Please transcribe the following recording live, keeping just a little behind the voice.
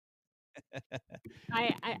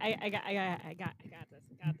I got this. I got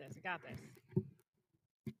this. I got this.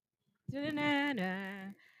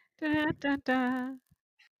 Da-da-da-da, da-da-da-da.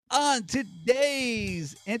 On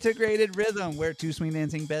today's integrated rhythm, where two swing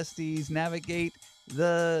dancing besties navigate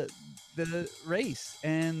the race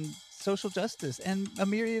and social justice and a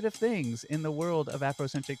myriad of things in the world of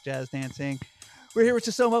Afrocentric jazz dancing. We're here with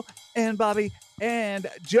Chisomo and Bobby and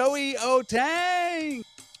Joey Otang.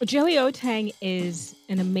 Joey Oteng is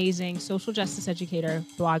an amazing social justice educator,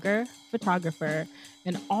 blogger, photographer,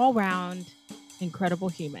 an all round incredible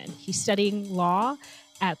human. He's studying law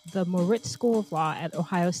at the Moritz School of Law at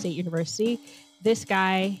Ohio State University. This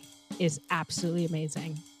guy is absolutely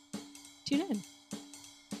amazing. Tune in.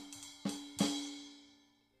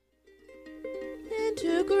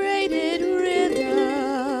 Integrated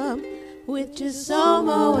rhythm with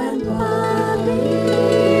Chisomo and Bobby.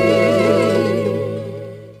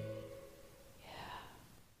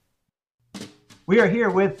 We are here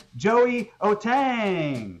with Joey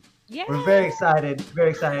Otang. Yeah. We're very excited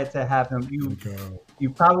to have him.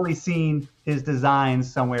 You've probably seen his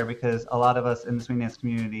designs somewhere because a lot of us in the swing dance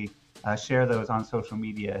community share those on social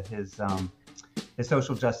media, his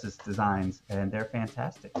social justice designs, and they're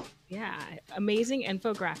fantastic. Yeah, amazing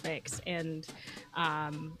infographics, and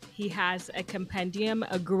he has a compendium,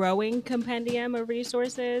 a growing compendium of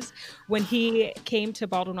resources. When he came to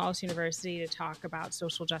Baldwin Wallace University to talk about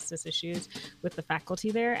social justice issues with the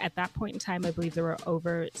faculty there, at that point in time, I believe there were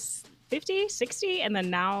over 50, 60, and then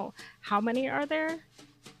now, how many are there?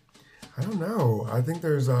 I don't know. I think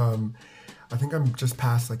there's I think I'm just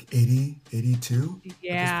past like 80, 82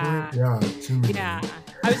 Yeah. at this point. Yeah, too many. Yeah.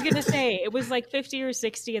 I was going to say it was like 50 or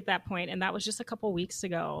 60 at that point, and that was just a couple weeks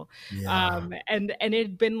ago. Yeah. And it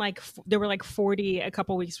had been like, there were like 40 a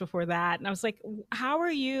couple weeks before that. And I was like, how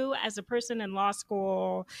are you as a person in law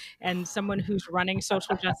school and someone who's running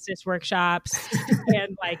social justice workshops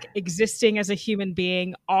and like existing as a human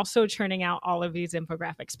being, also churning out all of these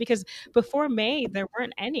infographics? Because before May, there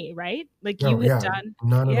weren't any, right? Like you had done.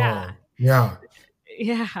 None at all. Yeah.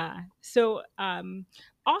 Yeah. So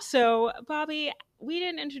also, Bobby, we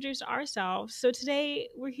didn't introduce ourselves. So today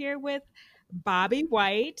we're here with Bobby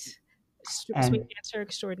White, swing dancer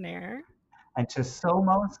extraordinaire. And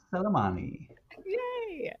Chisomo Selemani.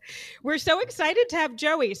 Yay. We're so excited to have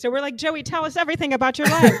Joey. So we're like, Joey, tell us everything about your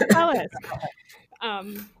life. Tell us.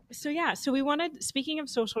 So we wanted, speaking of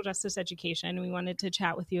social justice education, we wanted to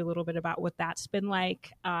chat with you a little bit about what that's been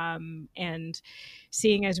like. And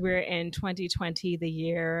seeing as we're in 2020, the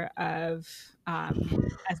year of,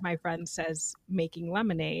 as my friend says, making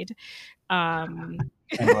lemonade. And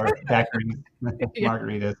our daiquiris,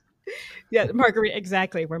 margaritas. Yeah, margarita,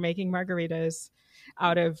 exactly. We're making margaritas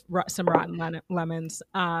out of some rotten lemons.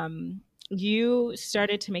 You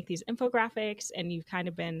started to make these infographics and you've kind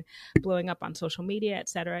of been blowing up on social media, et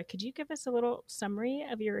cetera. Could you give us a little summary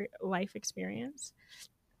of your life experience?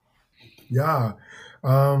 Yeah.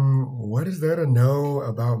 What is there to know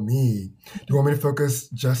about me? Do you want me to focus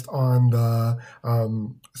just on the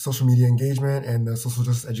social media engagement and the social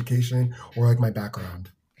justice education, or like my background?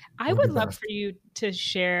 I would love for you to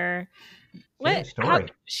share your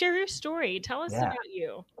story. Tell us about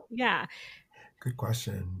you. Yeah. Good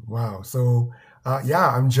question. Wow. So,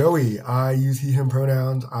 I'm Joey. I use he, him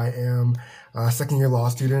pronouns. I am a second-year law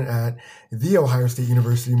student at the Ohio State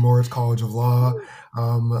University Moritz College of Law.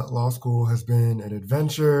 Law school has been an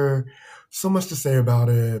adventure. So much to say about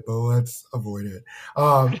it, but let's avoid it.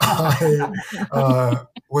 I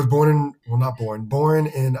was born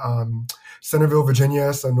in Centerville,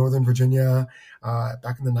 Virginia, so Northern Virginia,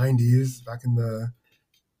 back in the 90s,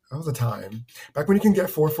 that was a time. Back when you can get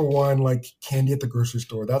 4 for $1 like candy at the grocery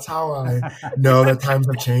store. That's how I know that times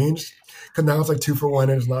have changed. Because now it's like 2 for $1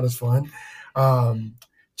 and it's not as fun.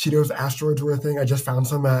 Cheetos asteroids were a thing. I just found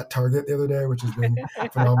some at Target the other day, which has been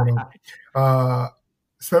phenomenal.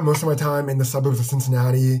 Spent most of my time in the suburbs of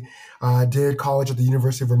Cincinnati. Did college at the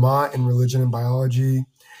University of Vermont in religion and biology.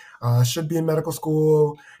 Should be in medical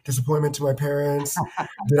school. Disappointment to my parents.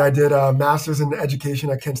 I did a master's in education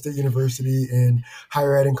at Kent State University in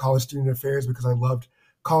higher ed and college student affairs because I loved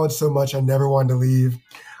college so much. I never wanted to leave.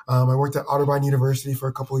 I worked at Otterbein University for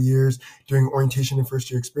a couple of years doing orientation and first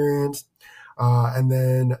year experience. And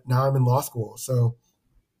then now I'm in law school. So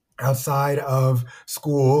outside of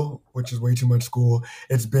school, which is way too much school,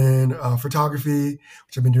 it's been photography,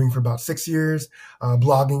 which I've been doing for about 6 years,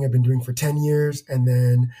 blogging I've been doing for 10 years, and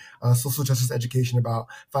then social justice education about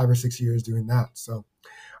 5 or 6 years doing that. So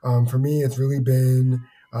for me, it's really been,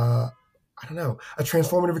 a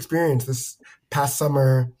transformative experience. This past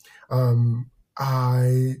summer,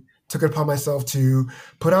 I took it upon myself to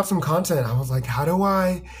put out some content. I was like, how do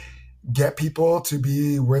I get people to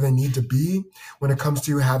be where they need to be when it comes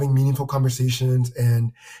to having meaningful conversations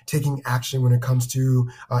and taking action when it comes to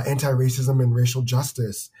anti-racism and racial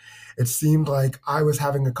justice. It seemed like I was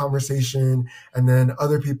having a conversation and then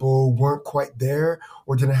other people weren't quite there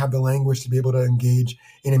or didn't have the language to be able to engage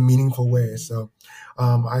in a meaningful way. So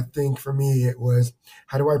I think for me, it was,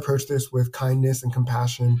 how do I approach this with kindness and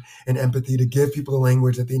compassion and empathy to give people the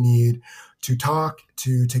language that they need to talk,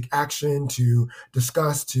 to take action, to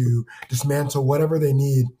discuss, to dismantle whatever they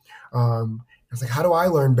need. It's like, how do I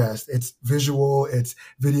learn best? It's visual, it's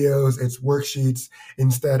videos, it's worksheets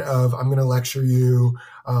instead of I'm going to lecture you.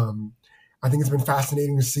 I think it's been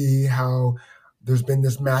fascinating to see how there's been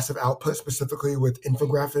this massive output specifically with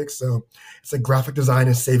infographics. So it's like graphic design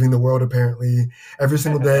is saving the world, apparently. Every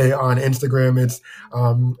single day on Instagram, it's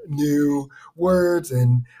new words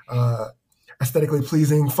and aesthetically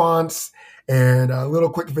pleasing fonts and little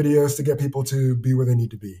quick videos to get people to be where they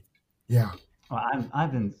need to be. Yeah. Well,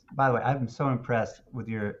 I've been so impressed with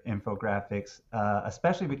your infographics,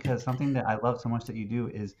 especially because something that I love so much that you do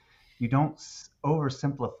is you don't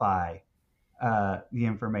oversimplify the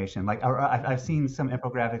information. Like I've seen some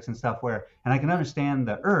infographics and stuff where, and I can understand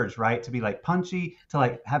the urge, right, to be like punchy, to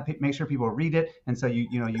like make sure people read it, and so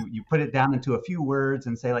you put it down into a few words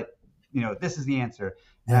and say like, this is the answer.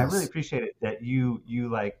 And yes. I really appreciate it that you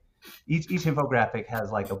like each infographic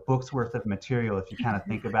has like a book's worth of material if you kind of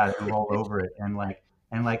think about it and roll over it, and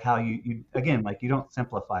like how you again, like you don't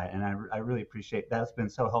simplify it, and I really appreciate that's been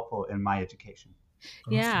so helpful in my education.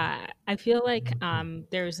 Yeah, I feel like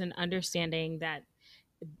there's an understanding that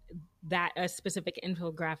a specific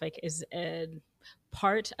infographic is a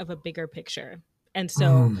part of a bigger picture. And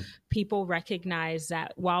so people recognize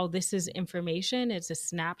that while this is information, it's a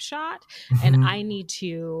snapshot, and I need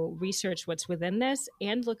to research what's within this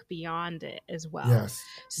and look beyond it as well. Yes.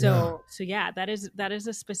 So yeah, that is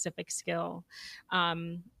a specific skill.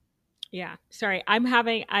 Yeah, sorry, I'm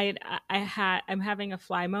having a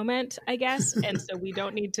fly moment, I guess, and so we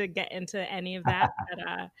don't need to get into any of that.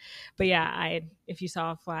 But yeah, if you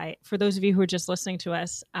saw a fly, for those of you who are just listening to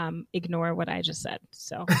us, ignore what I just said.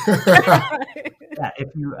 So yeah,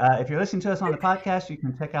 if you're listening to us on the podcast, you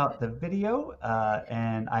can check out the video,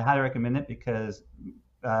 and I highly recommend it because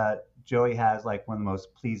Joey has like one of the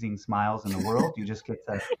most pleasing smiles in the world. You just get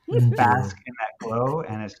to bask in that glow,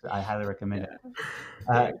 and I highly recommend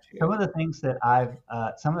it. Some of the things that I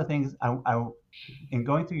in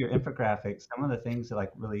going through your infographics, some of the things that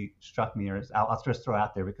like really struck me, or I'll just throw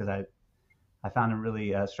out there because I found them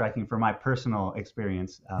really striking for my personal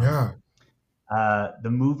experience. The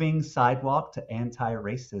moving sidewalk to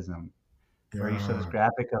anti-racism, where you show this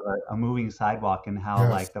graphic of a moving sidewalk and how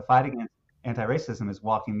like the fight against anti-racism is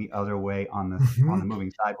walking the other way on the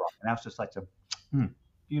moving sidewalk, and that was just like a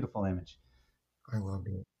beautiful image. I loved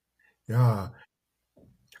it. Yeah,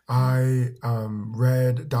 I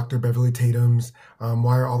read Dr. Beverly Tatum's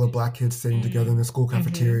 "Why Are All the Black Kids Sitting Together in the School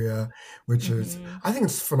Cafeteria," which is, I think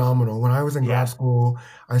it's phenomenal. When I was in grad school,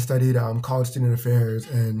 I studied college student affairs,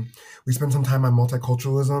 and we spent some time on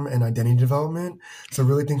multiculturalism and identity development. So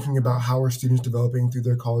really thinking about how are students developing through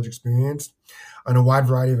their college experience on a wide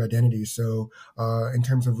variety of identities. So in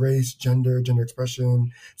terms of race, gender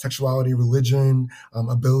expression, sexuality, religion,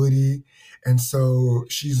 ability. And so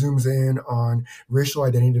she zooms in on racial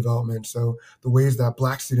identity development. So the ways that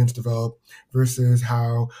Black students develop versus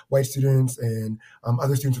how white students and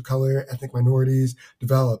other students of color, ethnic minorities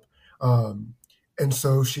develop. And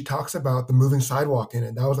so she talks about the moving sidewalk in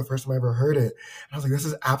it. That was the first time I ever heard it. And I was like, this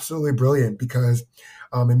is absolutely brilliant because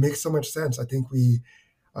it makes so much sense. I think we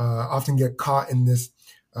often get caught in this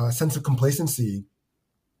sense of complacency.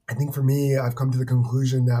 I think for me, I've come to the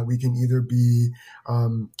conclusion that we can either be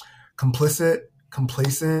complicit,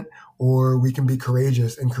 complacent, or we can be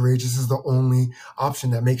courageous. And courageous is the only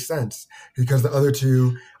option that makes sense because the other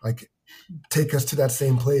two like take us to that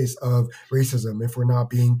same place of racism. If we're not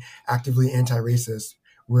being actively anti-racist,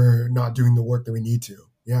 we're not doing the work that we need to.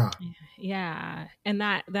 Yeah. And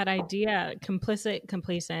that idea, complicit,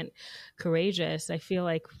 complacent, courageous, I feel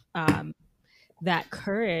like that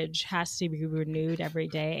courage has to be renewed every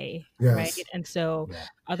day. Right. And so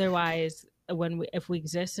otherwise, if we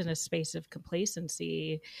exist in a space of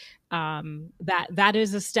complacency, that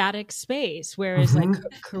is a static space, whereas like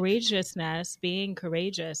courageousness, being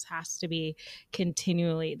courageous has to be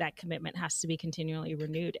continually, that commitment has to be continually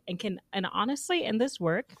renewed, and honestly, in this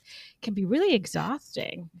work can be really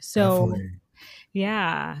exhausting. So definitely.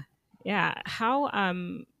 Yeah. How,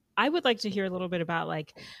 I would like to hear a little bit about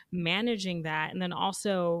like managing that, and then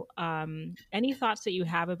also any thoughts that you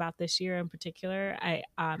have about this year in particular.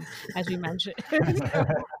 As we mentioned,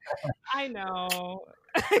 I know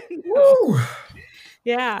No. Woo!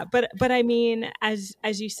 Yeah, but I mean, as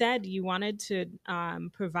you said, you wanted to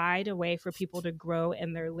provide a way for people to grow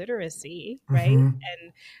in their literacy, right? Mm-hmm.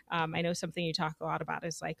 And I know something you talk a lot about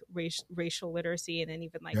is like racial literacy, and then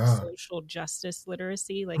even like Yeah. social justice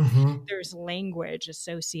literacy. Like Mm-hmm. there's language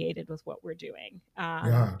associated with what we're doing,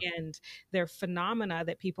 Yeah. and they're phenomena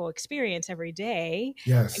that people experience every day.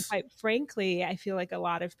 And Yes. quite frankly, I feel like a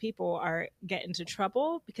lot of people are get into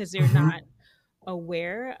trouble because they're Mm-hmm. not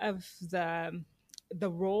aware of the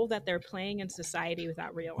role that they're playing in society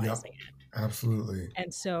without Yep. realizing it. Absolutely.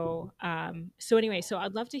 And so, so anyway, so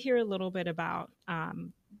I'd love to hear a little bit about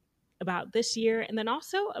this year, and then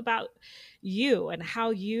also about you and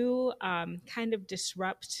how you kind of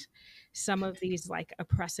disrupt some of these like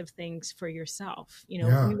oppressive things for yourself. You know,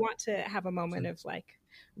 Yeah. we want to have a moment of like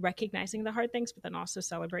recognizing the hard things, but then also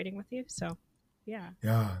celebrating with you. So, yeah.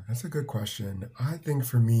 Yeah, that's a good question. I think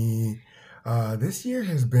for me, this year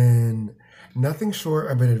has been nothing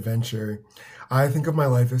short of an adventure. I think of my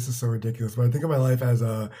life, this is so ridiculous, but I think of my life as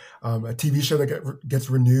a TV show that gets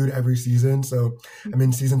renewed every season. So I'm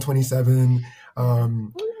in season 27.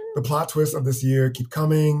 The plot twists of this year keep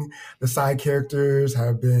coming. The side characters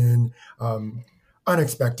have been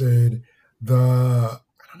unexpected. I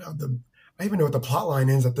don't even know what the plot line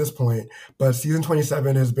is at this point, but season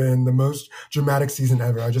 27 has been the most dramatic season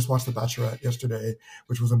ever. I just watched The Bachelorette yesterday,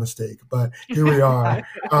 which was a mistake, but here we are.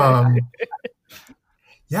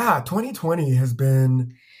 Yeah, 2020 has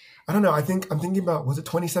been, I don't know, I'm thinking about, was it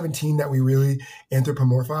 2017 that we really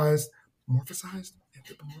anthropomorphized?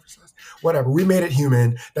 Whatever, we made it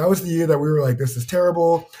human. That was the year that we were like, this is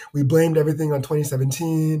terrible. We blamed everything on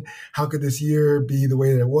 2017. How could this year be the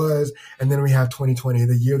way that it was? And then we have 2020,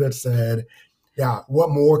 the year that said, yeah, what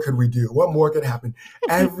more could we do? What more could happen?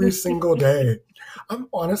 Every single day. I'm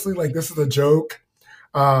honestly like, this is a joke.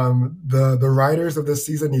 The writers of this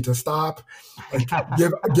season need to stop. Like,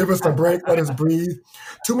 give us a break. Let us breathe.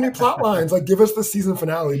 Too many plot lines. Like, give us the season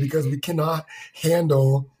finale because we cannot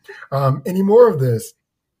handle any more of this.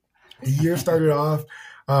 The year started off.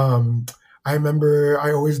 I remember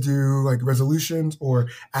I always do like resolutions or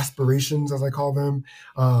aspirations, as I call them.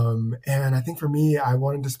 And I think for me, I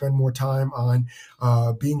wanted to spend more time on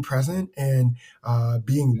being present and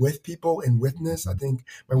being with people and witness. I think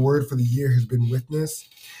my word for the year has been witness.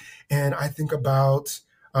 And I think about,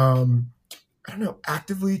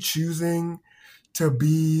 actively choosing to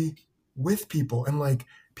be with people and like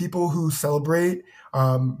people who celebrate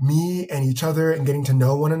me and each other and getting to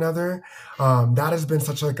know one another. That has been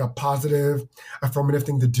such like a positive, affirmative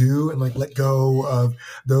thing to do and like let go of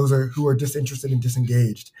those who are disinterested and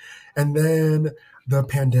disengaged. And then the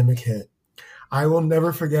pandemic hit. I will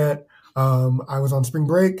never forget, I was on spring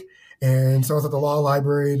break. And so I was at the law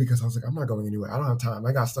library because I was like, I'm not going anywhere. I don't have time.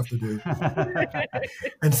 I got stuff to do.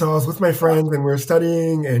 And so I was with my friends and we're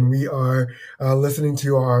studying and we are listening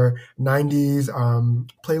to our 90s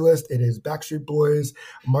playlist. It is Backstreet Boys,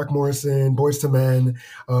 Mark Morrison, Boys to Men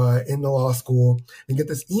in the law school, and get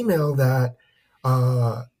this email that,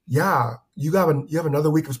 you have another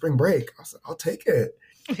week of spring break. I was like, I'll take it.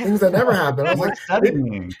 Things that never happen. I was like,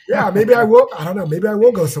 maybe I will. I don't know. Maybe I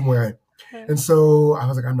will go somewhere. And so I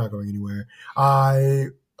was like, I'm not going anywhere.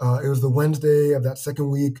 It was the Wednesday of that second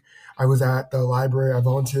week. I was at the library. I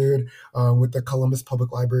volunteered with the Columbus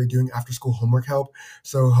Public Library doing after-school homework help.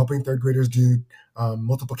 So helping third graders do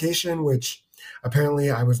multiplication, which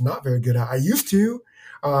apparently I was not very good at. I used to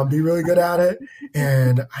be really good at it.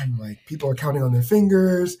 And I'm like, people are counting on their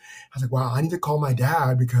fingers. I was like, wow, I need to call my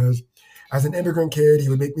dad because as an immigrant kid, he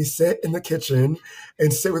would make me sit in the kitchen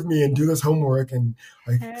and sit with me and do this homework and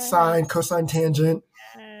like sine, cosine, tangent.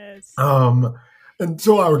 Yes.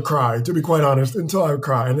 Until I would cry, to be quite honest, And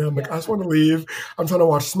then I'm like, I just want to leave. I'm trying to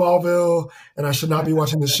watch Smallville and I should not be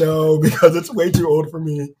watching the show because it's way too old for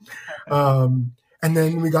me. And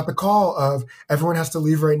then we got the call of everyone has to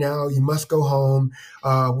leave right now. You must go home.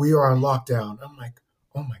 We are on lockdown. I'm like,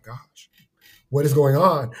 oh my gosh. What is going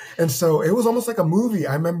on? And so it was almost like a movie.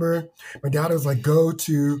 I remember my dad was like, go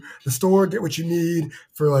to the store, get what you need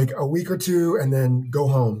for like a week or two, and then go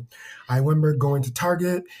home. I remember going to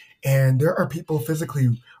Target, and there are people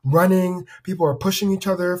physically running. People are pushing each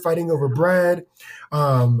other, fighting over bread.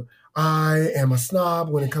 I am a snob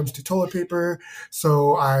when it comes to toilet paper.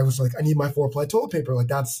 So I was like, I need my 4-ply toilet paper. Like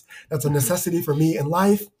that's a necessity for me in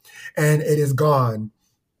life. And it is gone.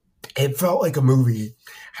 It felt like a movie.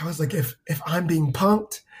 I was like, if I'm being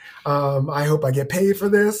punked, I hope I get paid for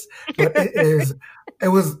this. But it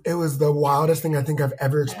was the wildest thing I think I've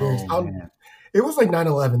ever experienced. It was like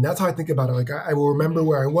 9/11. That's how I think about it. Like I will remember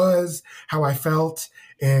where I was, how I felt,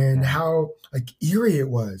 and how like eerie it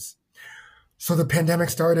was. so the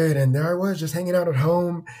pandemic started, and there I was just hanging out at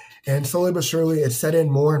home, and slowly but surely it set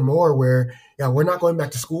in more and more where, yeah, we're not going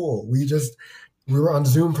back to school. We were on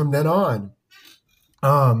Zoom from then on.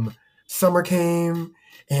 Summer came,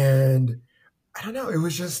 and I don't know, it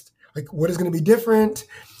was just like, what is going to be different?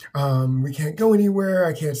 We can't go anywhere.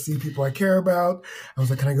 I can't see people I care about. I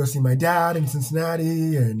was like, can I go see my dad in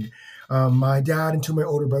Cincinnati? And my dad and two of my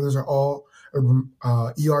older brothers are all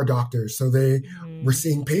ER doctors. So they were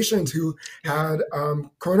seeing patients who had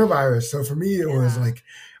coronavirus. So for me, it was like,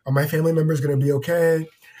 are my family members going to be okay?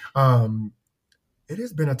 It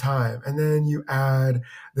has been a time. And then you add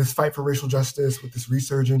this fight for racial justice with this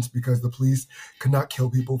resurgence because the police could not kill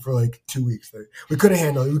people for like 2 weeks. We couldn't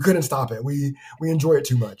handle it. We couldn't stop it. We enjoy it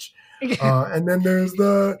too much. And then there's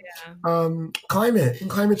the climate and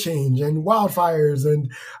climate change and wildfires and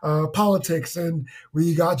politics. And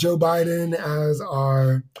we got Joe Biden as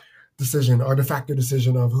our de facto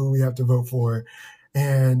decision of who we have to vote for.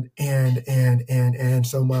 And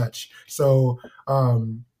so much. So,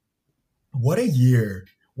 what a year.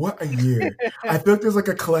 What a year. I feel like there's like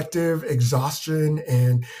a collective exhaustion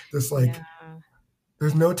and this like,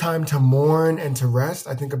 there's no time to mourn and to rest.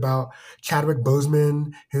 I think about Chadwick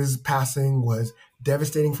Boseman. His passing was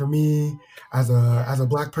devastating for me as a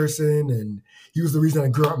Black person. And he was the reason I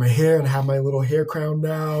grew out my hair and have my little hair crown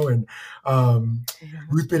now. And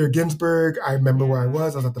Ruth Bader Ginsburg, I remember where I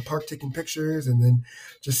was at the park taking pictures and then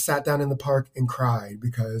just sat down in the park and cried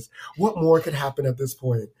because what more could happen at this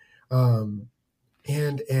point? And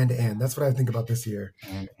that's what I think about this year.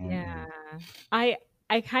 Yeah.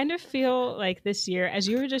 I kind of feel like this year, as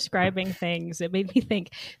you were describing things, it made me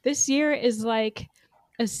think this year is like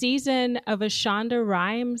a season of a Shonda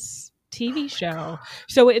Rhimes TV show.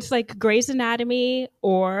 So it's like Grey's Anatomy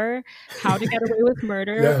or How to Get Away with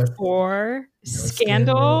Murder or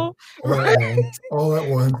Scandal. All at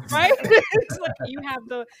once. Right? It's like you have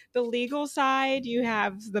the legal side, you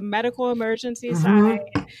have the medical emergency side,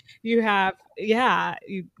 you have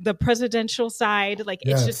the presidential side. Like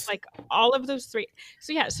it's just like all of those three.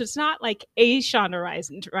 So so it's not like a Shonda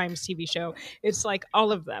Rhimes TV show. It's like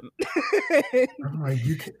all of them. I'm like,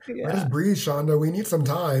 you can let us breathe, Shonda. We need some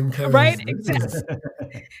time. Right? Exactly.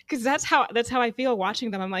 Because that's how I feel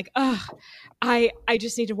watching them. I'm like, oh, I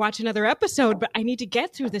just need to watch another episode, but I need to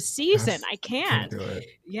get through the season. I can't. Do it.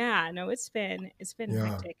 Yeah, no, it's been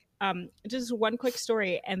hectic. Just one quick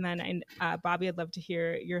story, and then Bobby, I'd love to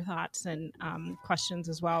hear your thoughts and questions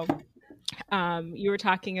as well. You were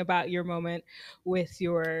talking about your moment with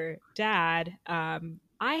your dad.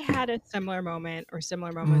 I had a similar moment or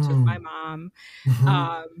similar moments with my mom.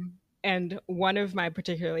 And one of my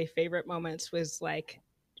particularly favorite moments was like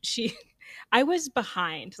I was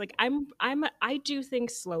behind. Like I do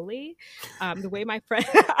things slowly. The way my friend,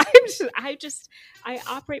 I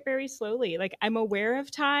operate very slowly. Like I'm aware of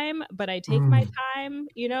time, but I take my time,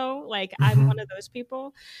 like I'm one of those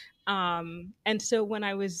people. And so when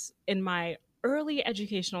I was in my early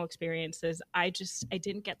educational experiences, I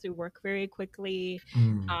didn't get through work very quickly.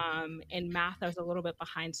 In math, I was a little bit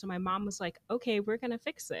behind. So my mom was like, okay, we're going to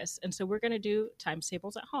fix this. And so we're going to do times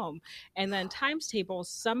tables at home. And then times tables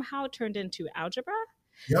somehow turned into algebra.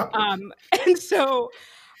 Yep. And so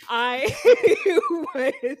I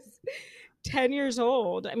was 10 years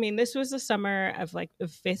old. I mean, this was the summer of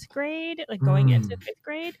fifth grade, like going into fifth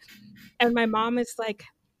grade. And my mom is like,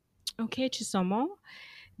 okay, Chisomo,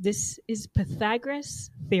 this is Pythagoras'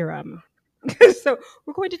 theorem. So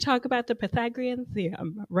we're going to talk about the Pythagorean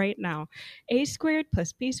theorem right now. A squared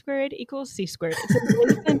plus B squared equals C squared. It's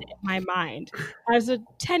emblazoned in my mind. As a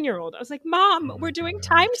 10-year-old, I was like, Mom, we're doing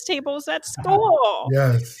times tables at school.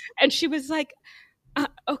 Yes. And she was like,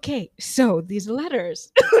 okay, so these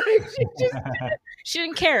letters. She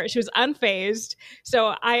didn't care. She was unfazed.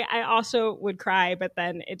 So I also would cry, but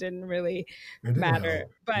then it didn't really matter.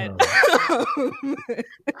 But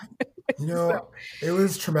it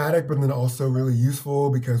was traumatic, but then also really useful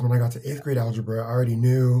because when I got to 8th grade algebra, I already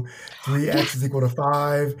knew 3x is equal to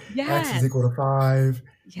 5, x is equal to 5.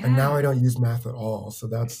 Yeah. And now I don't use math at all. So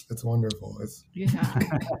it's wonderful.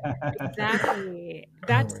 Exactly.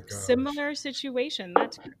 That's similar situation.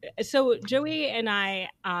 So Joey and I,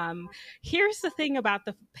 here's the thing about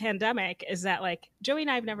the pandemic is that Joey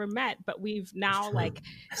and I have never met, but we've now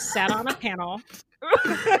sat on a panel.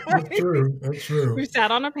 That's true. We've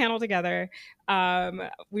sat on a panel together.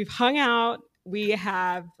 We've hung out. We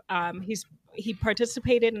have, he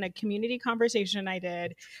participated in a community conversation I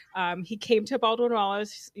did. He came to Baldwin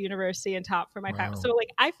Wallace University and taught for my class. So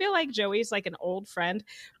I feel like Joey's an old friend,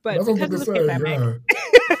 but because of the pandemic,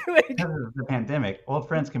 because of the pandemic, old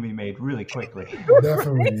friends can be made really quickly.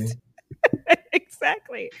 Definitely.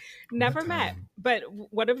 Exactly. Never met. time. But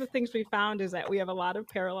one of the things we found is that we have a lot of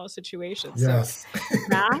parallel situations. Yes. So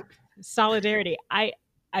math, solidarity.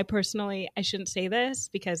 I personally, I shouldn't say this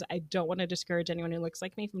because I don't want to discourage anyone who looks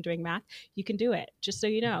like me from doing math. You can do it. Just so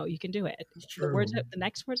you know, you can do it. It's The true.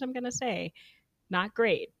 next words I'm going to say, not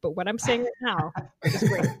great, but what I'm saying right now is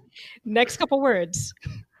great. Next couple words.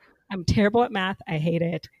 I'm terrible at math. I hate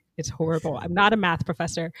it. It's horrible. I'm not a math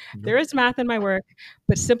professor. There is math in my work,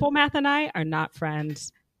 but simple math and I are not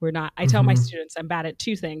friends. We're not. I tell my students I'm bad at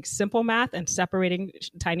two things: simple math and separating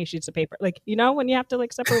tiny sheets of paper. Like, you know, when you have to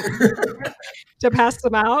like separate to pass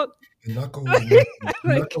them out. Knuckle, Like,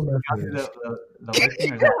 knuckle method. The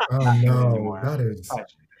listening or is that Oh not good no, anymore? that is.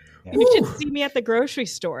 Yeah. you should see me at the grocery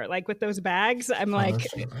store, like with those bags. I'm like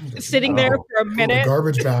I need to sitting see there that. for a Oh, the minute.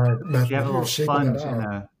 garbage bag method. You have a You're little shaking sponge that in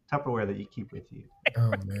out. a Tupperware that you keep with you.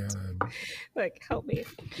 Oh man. Like, help me.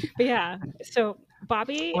 But yeah, so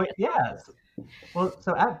Bobby, Well, yes. Well,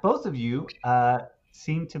 so both of you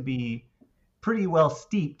seem to be pretty well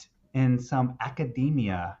steeped in some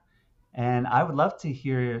academia, and I would love to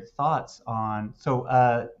hear your thoughts on.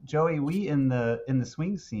 So, Joey, we in the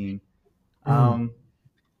swing scene.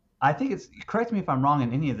 I think it's, correct me if I'm wrong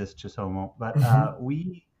in any of this, Chisomo, but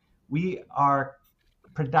we are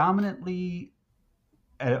predominantly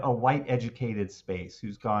a white educated space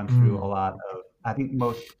who's gone through a lot of, I think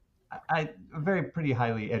a very pretty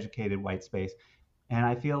highly educated white space. And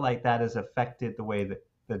I feel like that has affected the way that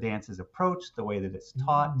the dance is approached, the way that it's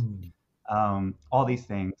taught, all these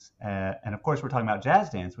things. And of course, we're talking about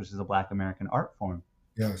jazz dance, which is a Black American art form.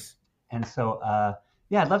 Yes. And so,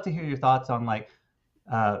 yeah, I'd love to hear your thoughts on like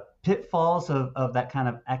pitfalls of that kind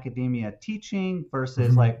of academia teaching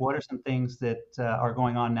versus like what are some things that are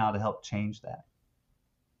going on now to help change that?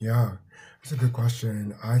 Yeah, that's a good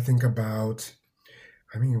question. I think about,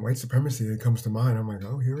 white supremacy, it comes to mind. I'm like,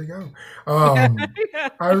 oh, here we go.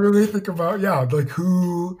 I really think about, like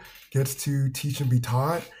who gets to teach and be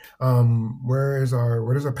taught? Where does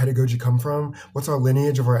our pedagogy come from? What's our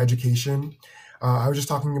lineage of our education? I was just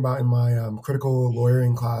talking about in my critical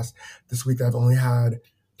lawyering class this week that I've only had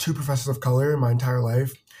 2 professors of color in my entire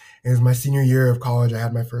life. It was my senior year of college. I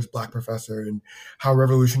had my first Black professor, and how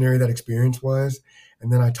revolutionary that experience was.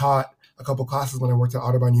 And then I taught a couple classes when I worked at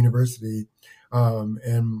Audubon University.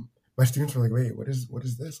 And my students were like, wait, what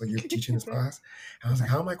is this? Like, you're teaching this class? And I was like,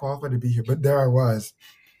 how am I qualified to be here? But there I was.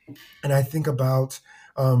 And I think about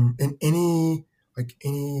in any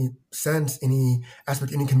sense, any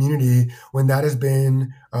aspect, any community, when that has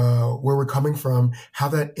been where we're coming from, how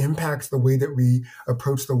that impacts the way that we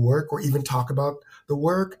approach the work or even talk about the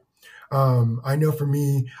work. I know for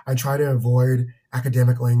me, I try to avoid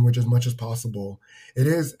academic language as much as possible.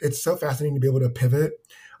 It's so fascinating to be able to pivot.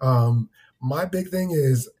 My big thing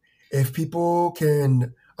is if people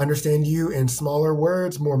can understand you in smaller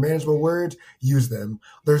words, more manageable words, use them.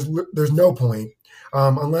 There's no point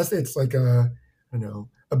unless it's like a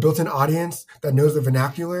built-in audience that knows the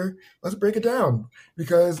vernacular. Let's break it down,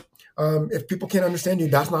 because if people can't understand you,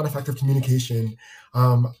 that's not effective communication.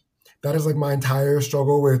 That is like my entire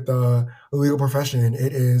struggle with the legal profession.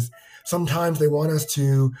 It is sometimes they want us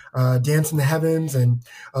to dance in the heavens and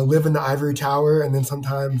live in the ivory tower, and then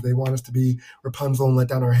sometimes they want us to be Rapunzel and let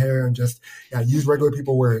down our hair and just use regular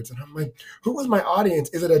people words. And I'm like, who was my audience?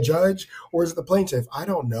 Is it a judge or is it the plaintiff? I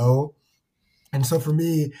don't know. And so for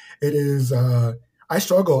me, it is, I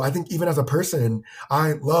struggle. I think even as a person,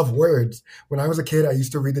 I love words. When I was a kid, I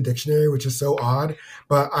used to read the dictionary, which is so odd,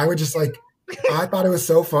 but I would just I thought it was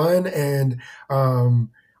so fun. And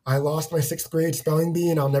I lost my 6th grade spelling bee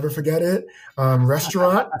and I'll never forget it.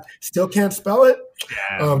 Restaurant, still can't spell it.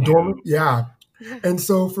 And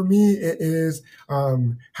so for me, it is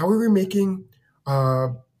how are we making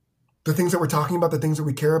the things that we're talking about, the things that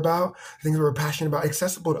we care about, the things that we're passionate about,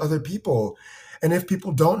 accessible to other people. And if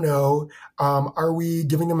people don't know, are we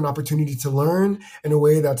giving them an opportunity to learn in a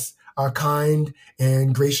way that's kind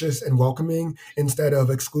and gracious and welcoming instead of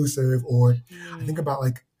exclusive? Or I think about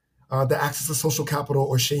the access to social capital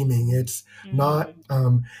or shaming. It's not,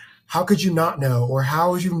 how could you not know? Or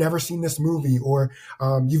how have you never seen this movie? Or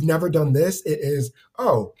you've never done this? It is,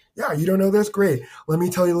 oh, yeah, you don't know this? Great. Let me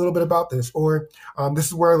tell you a little bit about this. Or this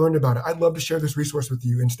is where I learned about it. I'd love to share this resource with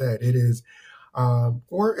you instead. It is,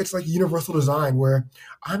 or it's like universal design where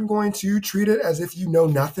I'm going to treat it as if you know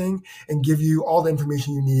nothing and give you all the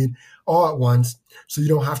information you need all at once so you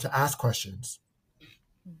don't have to ask questions.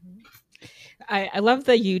 I love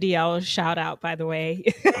the UDL shout out, by the way.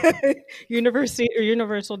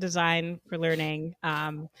 Universal design for learning.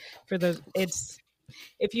 For those,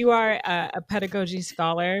 if you are a pedagogy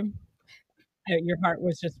scholar, your heart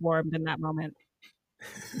was just warmed in that moment.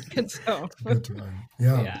 And so, Good time.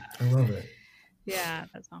 Yeah, yeah. I love it. Yeah,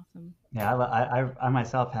 that's awesome. Yeah, I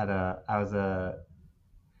myself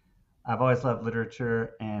I've always loved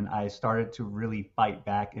literature, and I started to really fight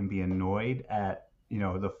back and be annoyed at,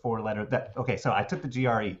 the four-letter that. Okay, so I took the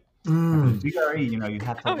GRE. And for the GRE, you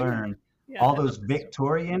have to Oh, yeah. learn Yeah, all I love those this.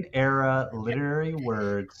 Victorian era literary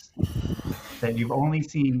words that you've only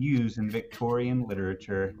seen used in Victorian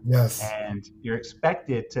literature, Yes. and you're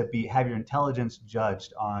expected to have your intelligence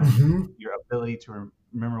judged on Hmm. your ability to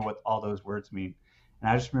remember what all those words mean. And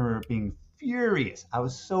I just remember being furious. I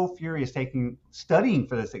was so furious studying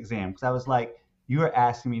for this exam, because I was like, you are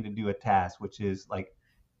asking me to do a task which is like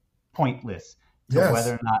pointless to whether Yes.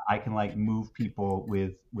 or not I can like move people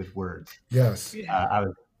with words. Yes. Yeah.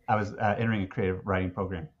 I was entering a creative writing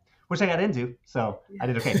program, which I got into, so I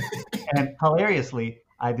did okay. And hilariously,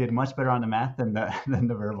 I did much better on the math than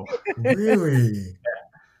the verbal. Really?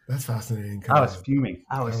 That's fascinating. I was fuming.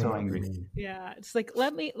 I was so angry. Yeah, it's like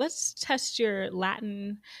let's test your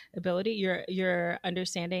Latin ability, your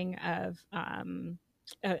understanding of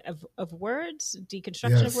words,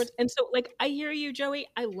 deconstruction of Yes. words. And so like I hear you, Joey.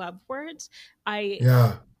 I love words.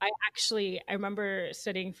 Yeah. I remember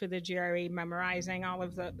studying for the GRE, memorizing all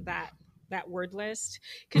of that word list,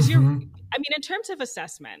 because Mhm. in terms of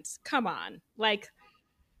assessments, come on, like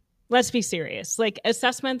let's be serious. Like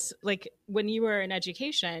assessments, like when you were in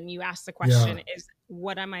education, you ask the question, is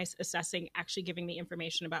what am I assessing actually giving me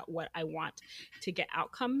information about what I want to get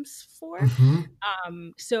outcomes for?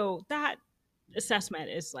 Mhm. So that assessment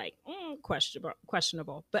is like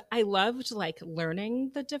questionable. But I loved like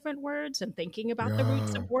learning the different words and thinking about the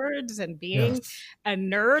roots of Yeah. words and being Yes. a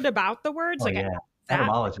nerd about the words. Oh Like yeah, that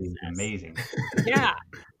etymology is process. amazing. Yeah,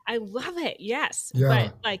 I love it. Yes,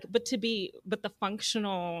 Yeah. but the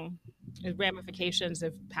functional ramifications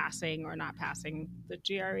of passing or not passing the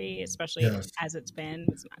GRE, especially Yes. as it's been,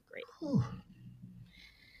 was not great. Whew.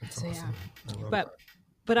 That's So, awesome. I love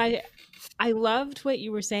But I loved what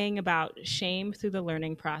you were saying about shame through the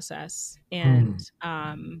learning process, and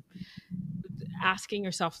asking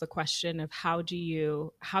yourself the question of how do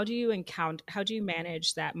you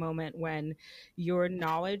manage that moment when your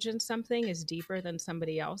knowledge in something is deeper than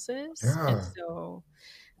somebody else's. Yeah. And so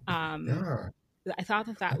Yeah. I thought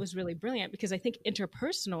that was really brilliant, because I think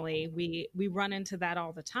interpersonally we run into that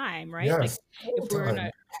all the time, right? Like Yes. All if the we're in time.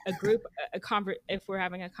 a group, if we're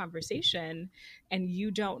having a conversation and you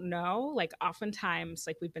don't know, like oftentimes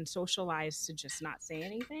like we've been socialized to just not say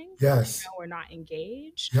anything. Yes. We're not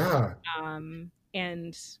engaged. Yeah.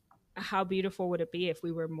 And how beautiful would it be if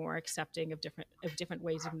we were more accepting of different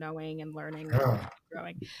ways of knowing and learning Yeah. and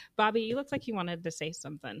growing? Bobby, you look like you wanted to say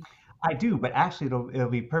something. I do, but actually it'll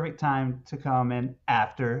be perfect time to come in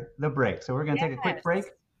after the break. So we're going to take a quick break.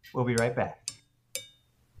 We'll be right back.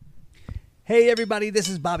 Hey everybody, this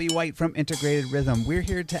is Bobby White from Integrated Rhythm. We're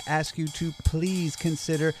here to ask you to please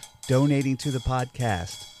consider donating to the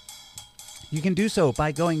podcast. You can do so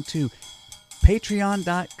by going to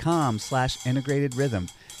patreon.com/integrated rhythm.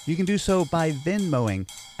 You can do so by Venmoing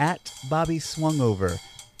at Bobby Swungover.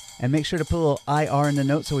 And make sure to put a little IR in the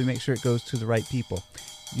note so we make sure it goes to the right people.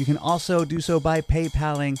 You can also do so by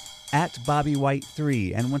PayPaling at Bobby White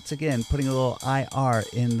 3, and once again putting a little IR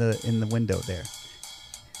in the window there.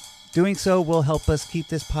 Doing so will help us keep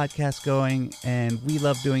this podcast going, and we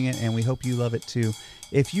love doing it, and we hope you love it too.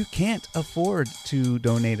 If you can't afford to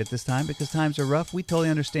donate at this time because times are rough, we totally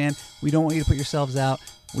understand. We don't want you to put yourselves out.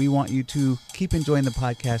 We want you to keep enjoying the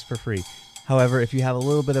podcast for free. However, if you have a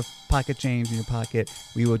little bit of pocket change in your pocket,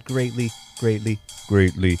 we would greatly, greatly,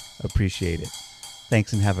 greatly appreciate it.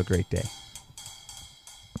 Thanks and have a great day.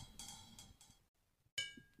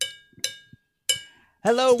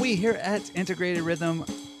 Hello, we here at Integrated Rhythm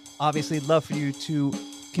obviously love for you to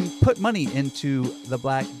can put money into the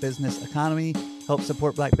Black business economy, help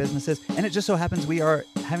support Black businesses. And it just so happens we are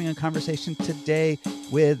having a conversation today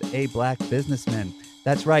with a Black businessman.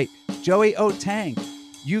 That's right, Joey OTENG.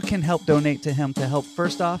 You can help donate to him to help,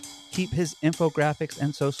 first off, keep his infographics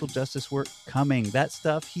and social justice work coming. That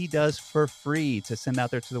stuff he does for free to send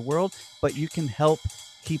out there to the world, but you can help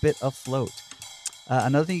keep it afloat.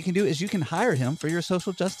 Another thing you can do is you can hire him for your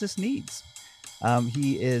social justice needs.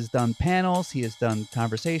 He has done panels. He has done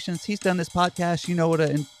conversations. He's done this podcast. You know what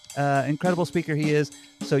an incredible speaker he is.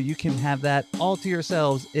 So you can have that all to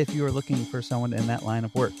yourselves if you are looking for someone in that line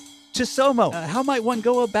of work. Chisomo, how might one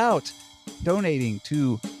go about donating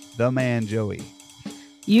to the man Joey?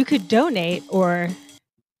 You could donate or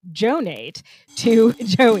jonate to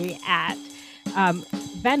Joey at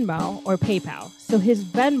Venmo or PayPal. So his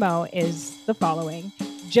Venmo is the following: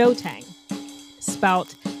 Joteng,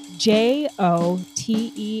 spelt Joteng.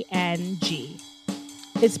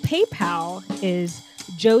 His PayPal is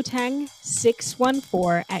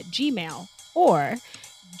joteng614@gmail or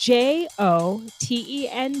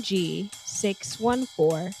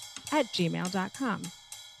joteng614@gmail.com.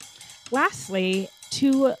 Lastly,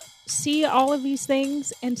 to see all of these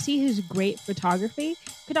things and see his great photography, you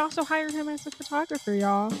could also hire him as a photographer,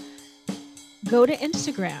 y'all. Go to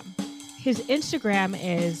Instagram. His Instagram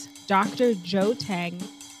is Dr. Joteng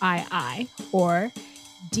II or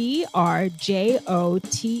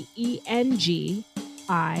DRJOTENGII,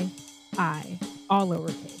 all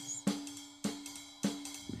lowercase.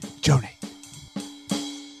 Joni.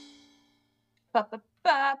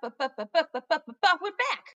 We're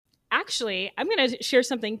back. Actually, I'm going to share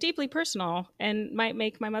something deeply personal and might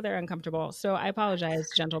make my mother uncomfortable. So I apologize,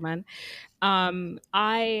 gentlemen.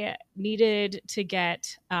 I needed to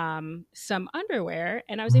get some underwear,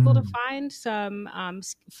 and I was able to find some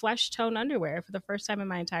flesh tone underwear for the first time in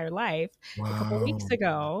my entire life a couple weeks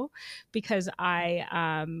ago because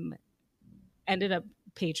I ended up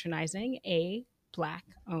patronizing a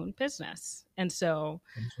Black-owned business. And so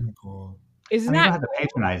Cool. isn't You don't that have to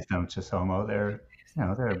patronize them, Chisomo. They're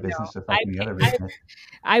a business just like any other I- business.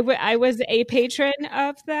 I was a patron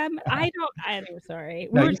of them. I'm sorry.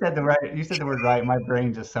 No, you said the word right. My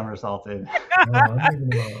brain just somersaulted.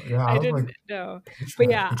 I didn't know. But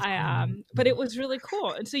yeah, but it was really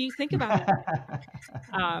cool. And so you think about it,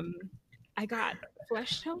 I got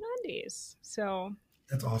flesh tone undies. So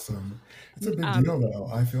That's awesome. It's a big deal, though.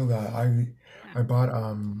 I feel that I bought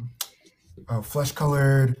flesh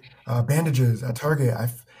colored bandages at Target.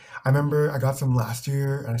 I remember I got some last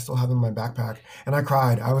year, and I still have them in my backpack. And I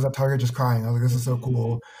cried. I was at Target just crying. I was like, "This is so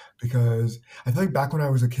cool," because I feel like back when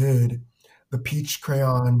I was a kid, the peach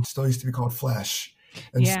crayon still used to be called Flesh,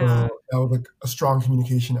 and so Yeah. that was like a strong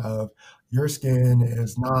communication of your skin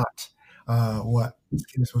is not what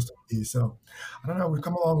skin is supposed to be. So I don't know. We've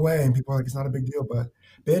come a long way, and people are like, it's not a big deal, but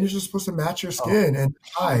bandages are supposed to match your skin and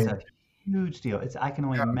It's hide. a huge deal. I can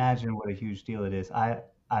only imagine what a huge deal it is. I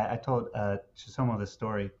told Chisomo this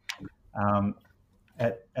story.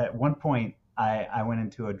 At one point, I went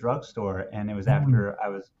into a drugstore, and it was after I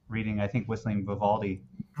was reading, I think, Whistling Vivaldi,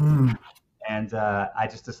 Mm. and I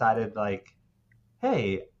just decided, like,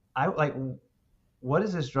 hey, what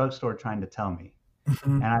is this drugstore trying to tell me?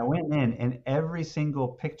 Mhm. And I went in, and every single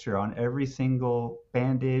picture on every single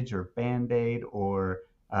bandage or Band-Aid or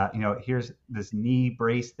here's this knee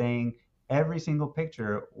brace thing. Every single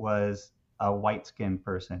picture was a white-skinned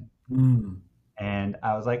person, Mm. and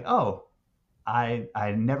I was like, oh, I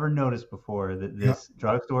never noticed before that this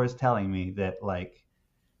drugstore is telling me that like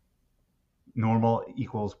normal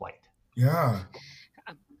equals white. Yeah.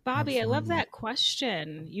 Bobby, I love Absolutely. that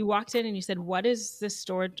question. You walked in and you said, what is this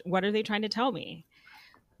store? What are they trying to tell me?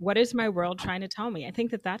 What is my world trying to tell me? I think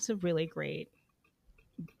that that's a really great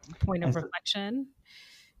point of And so- reflection.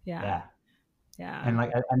 Yeah. And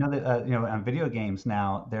like I know that on video games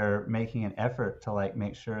now they're making an effort to like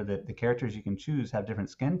make sure that the characters you can choose have different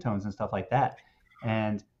skin tones and stuff like that.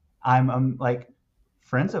 And I'm like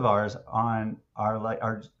friends of ours are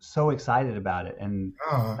so excited about it, and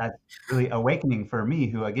Yeah. that's really awakening for me,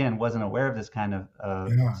 who again wasn't aware of this kind of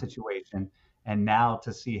Yeah. situation. And now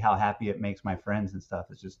to see how happy it makes my friends and stuff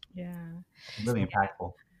is just really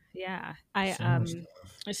impactful. Yeah. So much stuff.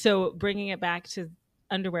 So bringing it back to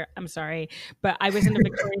underwear, I'm sorry, but I was in a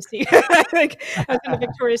Victoria's Secret. I was in a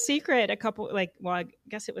Victoria's Secret I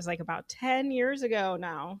guess it was like about 10 years ago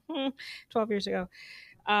now, 12 years ago.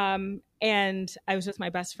 And I was with my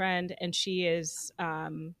best friend, and she's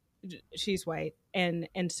white. And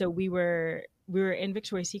so we were in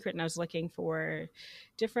Victoria's Secret, and I was looking for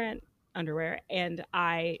different underwear, and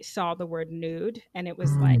I saw the word nude, and it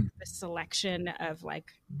was like the selection of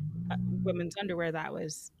like women's underwear that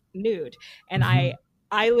was nude. And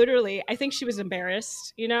I literally, I think she was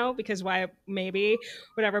embarrassed, because why, maybe,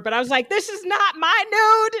 whatever. But I was like, this is not my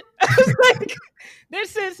nude. I was like,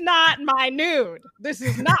 this is not my nude. This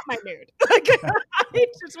is not my nude. Like, I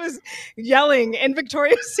just was yelling in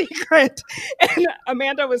Victoria's Secret. And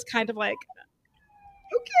Amanda was kind of like,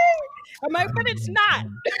 okay. I'm like, but it's not.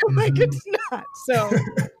 I'm like, it's not. So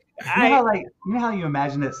You know how you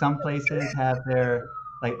imagine that some places have their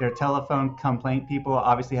telephone complaint people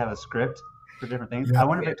obviously have a script for different things. Yeah. I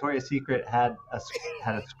wonder if Victoria's Secret had a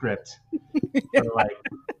script for like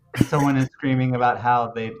someone is screaming about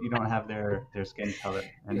how you don't have their skin color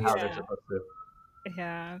and how they're supposed to.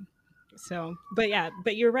 Yeah. So, but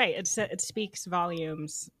you're right. It speaks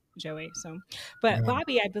volumes, Joey. So, but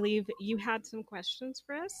Bobby, I believe you had some questions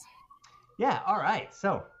for us. Yeah. All right.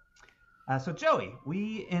 So Joey,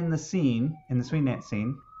 we in the Sweet Dance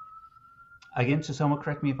scene. Again, Chisomo,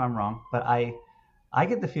 correct me if I'm wrong, but I I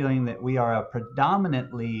get the feeling that we are a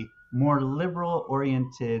predominantly more liberal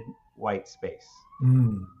oriented white space.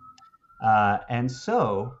 Mm. And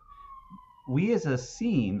so we as a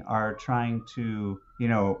scene are trying to,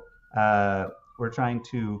 we're trying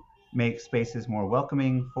to make spaces more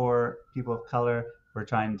welcoming for people of color. We're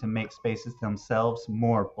trying to make spaces themselves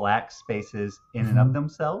more Black spaces in and of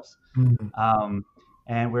themselves. Mm.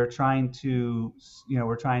 And we're trying to,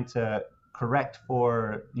 correct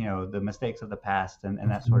for, the mistakes of the past and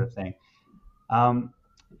that sort of thing.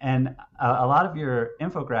 And a lot of your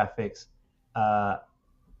infographics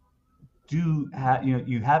do have,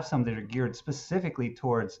 you have some that are geared specifically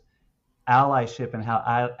towards allyship and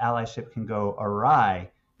how allyship can go awry.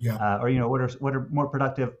 Yeah. Or what are more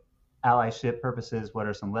productive allyship purposes, what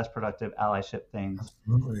are some less productive allyship things.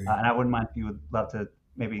 Absolutely. And I wouldn't mind if you would love to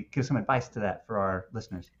maybe give some advice to that for our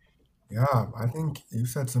listeners. Yeah, I think you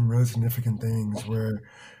said some really significant things where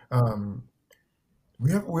um,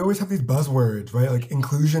 we always have these buzzwords, right? Like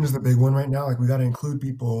inclusion is the big one right now. Like we got to include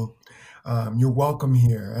people. You're welcome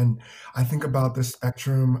here. And I think about the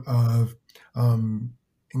spectrum of um,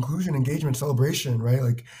 inclusion, engagement, celebration, right?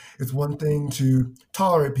 Like it's one thing to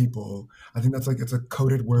tolerate people. I think that's like it's a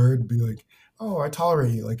coded word. Be like, oh, I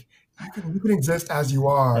tolerate you. Like you can exist as you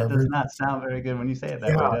are. That does not sound very good when you say it that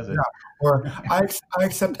Yeah, way, does it? yeah. Or I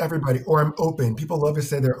accept everybody, or I'm open. People love to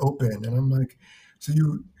say they're open, and I'm like, so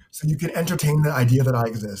you can entertain the idea that I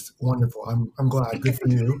exist. Wonderful. I'm glad. Good for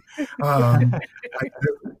you. Um,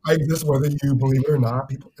 I exist whether you believe it or not.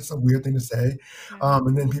 People, it's a weird thing to say,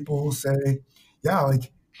 and then people will say, yeah,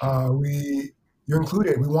 like you're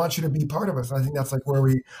included. We want you to be part of us. And I think that's like where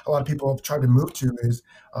a lot of people have tried to move to is,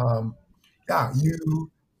 yeah,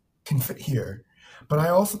 you can fit here. But I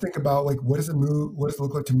also think about like what does it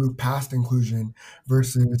look like to move past inclusion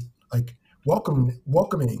versus like welcoming,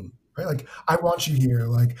 right? Like I want you here.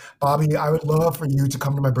 Like Bobby, I would love for you to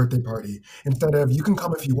come to my birthday party instead of you can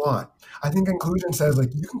come if you want. I think inclusion says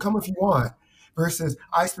like you can come if you want versus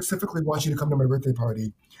I specifically want you to come to my birthday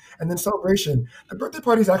party. And then celebration. The birthday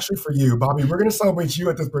party is actually for you, Bobby. We're going to celebrate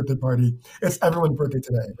you at this birthday party. It's everyone's birthday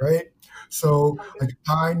today, right? So, like,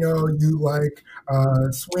 I know you like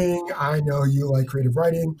swing. I know you like creative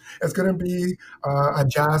writing. It's going to be a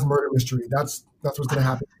jazz murder mystery. That's what's going to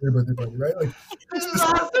happen at your birthday party, right? Like, This is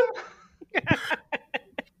awesome.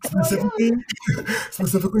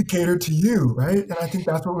 specifically catered to you, right? And I think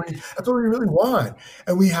that's what we really want.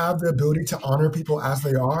 And we have the ability to honor people as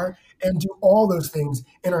they are and do all those things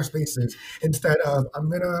in our spaces instead of I'm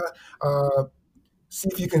gonna see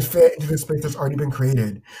if you can fit into the space that's already been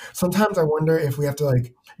created. Sometimes I wonder if we have to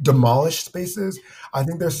like demolish spaces. I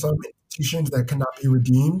think there's some institutions that cannot be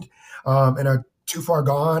redeemed and are too far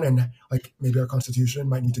gone, and like maybe our constitution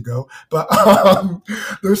might need to go. But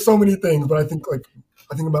there's so many things. But I think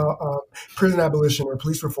about prison abolition or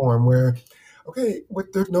police reform, where okay,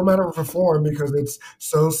 there's no matter of reform because it's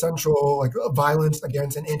so central, like violence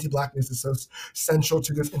against and anti-blackness is so central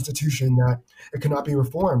to this institution that it cannot be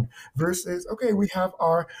reformed. Versus, okay, we have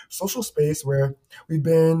our social space where we've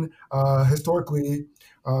been historically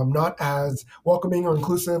not as welcoming or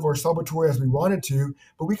inclusive or celebratory as we wanted to,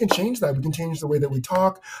 but we can change that. We can change the way that we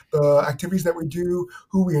talk, the activities that we do,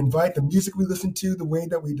 who we invite, the music we listen to, the way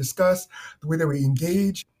that we discuss, the way that we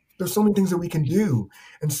engage. There's so many things that we can do.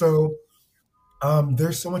 And so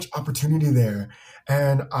there's so much opportunity there.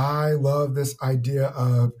 And I love this idea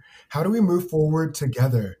of how do we move forward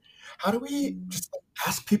together? How do we just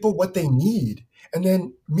ask people what they need and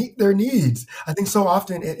then meet their needs? I think so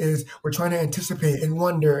often it is we're trying to anticipate and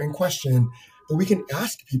wonder and question, but we can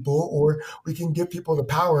ask people or we can give people the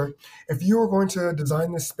power. If you were going to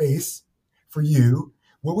design this space for you,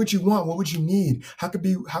 what would you want? What would you need? How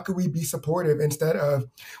could we be supportive instead of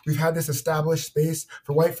we've had this established space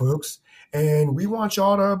for white folks and we want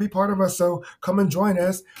y'all to be part of us. So come and join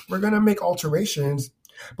us. We're going to make alterations.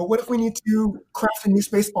 But what if we need to craft a new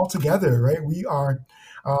space altogether, right? We are,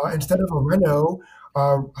 instead of a reno,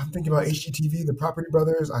 I'm thinking about HGTV, the Property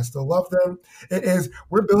Brothers. I still love them.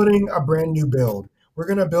 We're building a brand new build. We're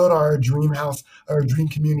going to build our dream house, our dream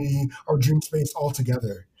community, our dream space all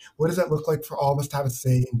together. What does that look like for all of us to have a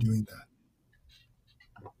say in doing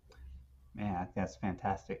that? Man, that's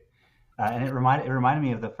fantastic. And it reminded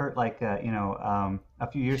me of the first, a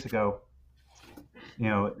few years ago,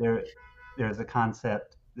 there's a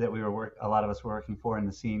concept that a lot of us were working for in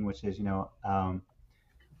the scene, which is,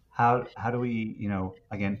 how do we,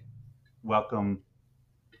 again, welcome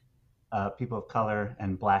people of color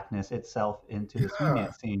and Blackness itself into the swing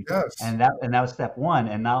dance scene. Yes. And that was step one.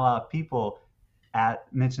 And not a lot of people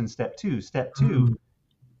mention step two. Step two,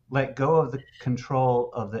 let go of the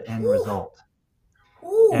control of the end result.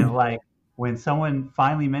 Ooh. And like when someone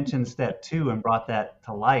finally mentioned step 2 and brought that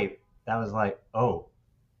to light, that was like, oh,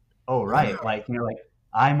 right. Like, like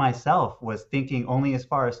I myself was thinking only as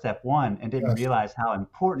far as step 1 and didn't Yes. realize how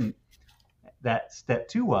important that step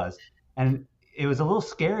 2 was. And it was a little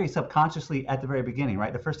scary subconsciously at the very beginning,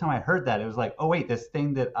 right? The first time I heard that, it was like, oh wait, this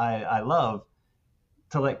thing that I love,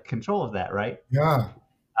 to let control of that, right? Yeah.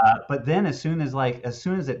 But then as soon as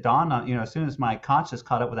it dawned on, as soon as my conscious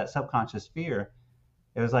caught up with that subconscious fear,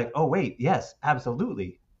 it was like, oh wait, yes,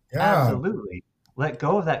 absolutely. Yeah. Absolutely. Let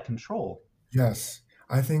go of that control. Yes.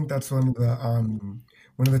 I think that's one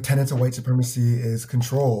of the tenets of white supremacy is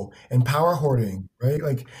control and power hoarding, right?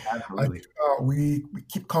 Like Absolutely. we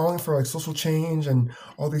keep calling for like social change and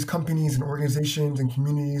all these companies and organizations and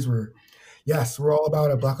communities where, yes, we're all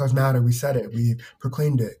about it. Black Lives Matter. We said it. We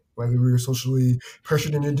proclaimed it. Whether we were socially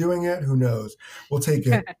pressured into doing it, who knows? We'll take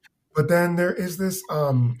it. But then there is this,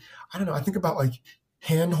 I don't know, I think about like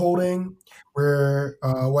hand holding where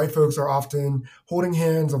white folks are often holding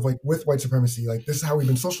hands of like with white supremacy. Like this is how we've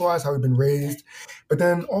been socialized, how we've been raised. But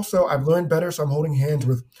then also I've learned better. So I'm holding hands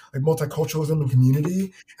with like multiculturalism and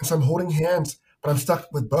community. And so I'm holding hands, but I'm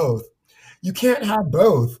stuck with both. You can't have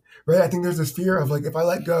both, right? I think there's this fear of like, if I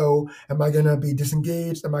let go, am I going to be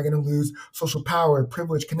disengaged? Am I going to lose social power,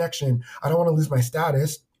 privilege, connection? I don't want to lose my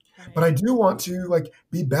status, but I do want to like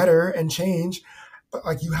be better and change. But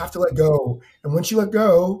like you have to let go. And once you let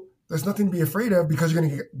go, there's nothing to be afraid of because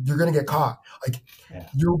you're gonna get caught. Like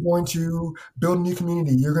you're going to build a new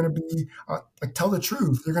community. You're gonna be like tell the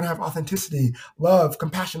truth. You're gonna have authenticity, love,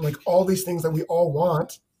 compassion, like all these things that we all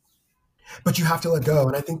want. But you have to let go.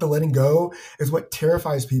 And I think the letting go is what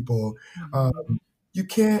terrifies people. You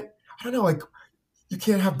can't, I don't know, like you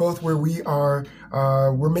can't have both where we are,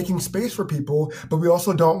 we're making space for people, but we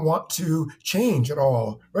also don't want to change at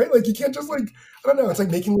all, right? Like you can't just like, I don't know, it's like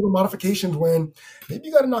making little modifications when maybe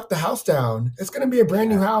you got to knock the house down. It's going to be a brand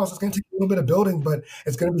new house. It's going to take a little bit of building, but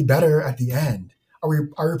it's going to be better at the end. Are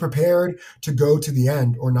we prepared to go to the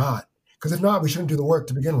end or not? Because if not, we shouldn't do the work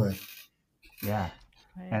to begin with. Yeah.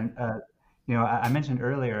 And, I mentioned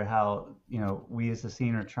earlier how, we as the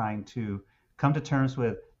scene are trying to come to terms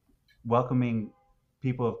with welcoming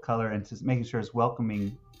people of color and just making sure it's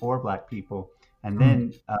welcoming for Black people. And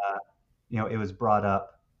then, it was brought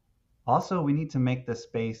up. Also, we need to make the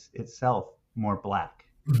space itself more Black.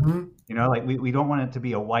 Like we don't want it to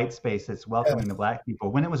be a white space that's welcoming the Black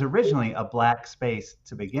people when it was originally a Black space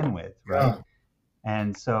to begin with, right?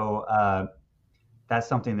 And so that's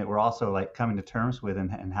something that we're also like coming to terms with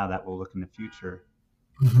and how that will look in the future.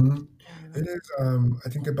 It is, I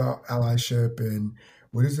think about allyship and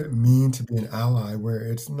what does it mean to be an ally, where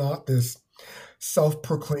it's not this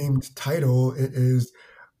self-proclaimed title. It is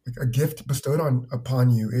like a gift bestowed upon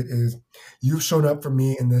you. It is, you've shown up for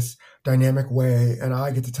me in this dynamic way, and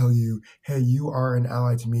I get to tell you, hey, you are an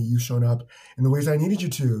ally to me. You've shown up in the ways I needed you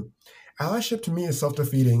to. Allyship to me is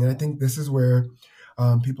self-defeating, and I think this is where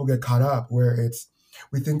people get caught up, where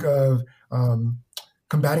we think of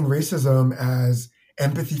combating racism as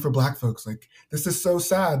empathy for Black folks. Like, this is so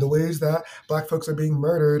sad. The ways that Black folks are being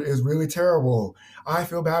murdered is really terrible. I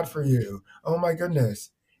feel bad for you. Oh my goodness.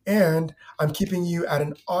 And I'm keeping you at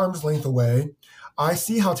an arm's length away. I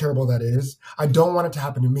see how terrible that is. I don't want it to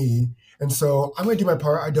happen to me. And so I'm going to do my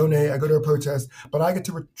part. I donate, I go to a protest, but I get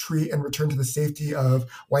to retreat and return to the safety of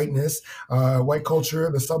whiteness, white culture,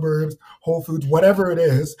 the suburbs, Whole Foods, whatever it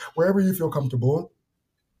is, wherever you feel comfortable.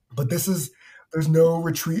 But there's no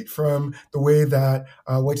retreat from the way that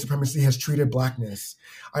white supremacy has treated Blackness.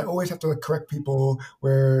 I always have to correct people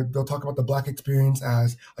where they'll talk about the Black experience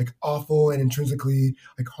as like awful and intrinsically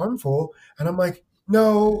like harmful. And I'm like,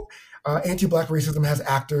 no, anti-Black racism has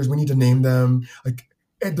actors. We need to name them. Like,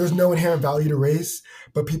 there's no inherent value to race,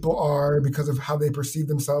 but people are, because of how they perceive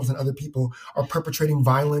themselves and other people, are perpetrating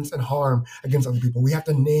violence and harm against other people. We have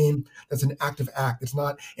to name that's an active act. It's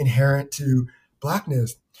not inherent to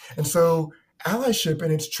Blackness. And so allyship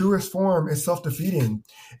in its truest form is self-defeating.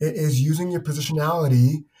 It is using your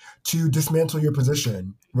positionality to dismantle your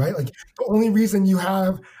position, right? Like the only reason you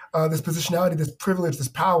have this positionality, this privilege, this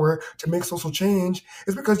power to make social change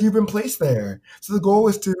is because you've been placed there. So the goal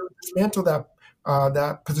is to dismantle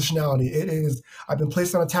that positionality. It is, I've been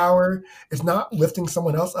placed on a tower. It's not lifting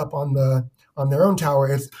someone else up on their own tower.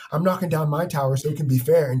 It's, I'm knocking down my tower so it can be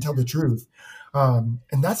fair and tell the truth. And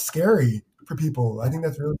that's scary for people. I think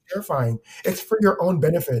that's really terrifying. It's for your own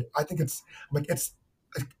benefit. I think it's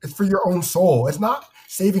for your own soul. It's not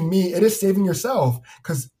saving me. It is saving yourself,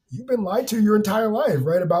 because you've been lied to your entire life,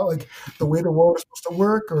 right? About like the way the world is supposed to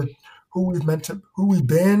work, or who we've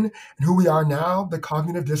been and who we are now. The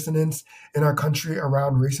cognitive dissonance in our country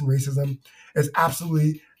around race and racism is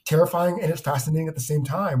absolutely terrifying and it's fascinating at the same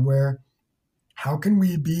time, where how can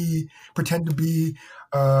we pretend to be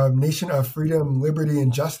a nation of freedom, liberty,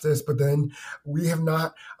 and justice, but then we have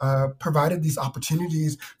not provided these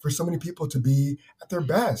opportunities for so many people to be at their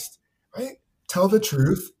best, right? Tell the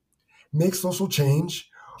truth, make social change,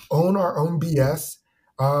 own our own BS,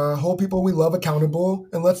 hold people we love accountable,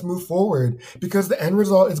 and let's move forward, because the end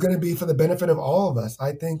result is going to be for the benefit of all of us.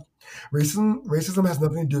 I think racism has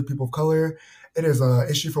nothing to do with people of color. It is an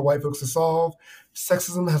issue for white folks to solve.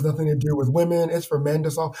 Sexism has nothing to do with women. It's for men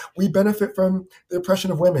to solve. We benefit from the oppression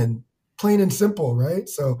of women, plain and simple, right?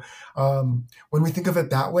 So when we think of it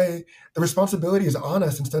that way, the responsibility is on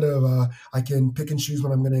us instead of I can pick and choose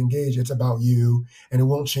when I'm going to engage. It's about you, and it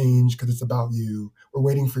won't change because it's about you. We're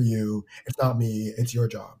waiting for you. It's not me. It's your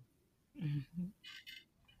job. Mm-hmm.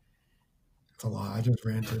 It's a lot. I just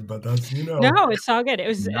ranted, but that's, No, it's all good. It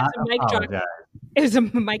was a mic drop. It was a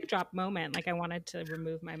mic drop moment. Like I wanted to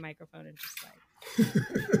remove my microphone and just just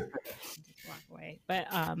walk away. But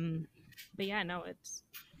yeah, no, it's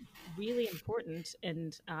really important.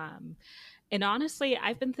 And honestly,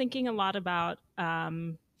 I've been thinking a lot about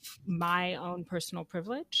my own personal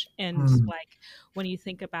privilege. And like when you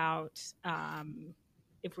think about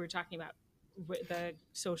if we're talking about the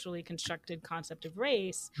socially constructed concept of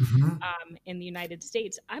race in the United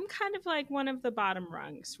States, I'm kind of like one of the bottom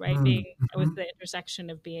rungs, right? Being with the intersection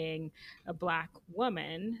of being a Black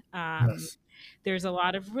woman. Yes. There's a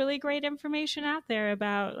lot of really great information out there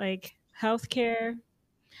about like healthcare,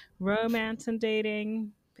 romance and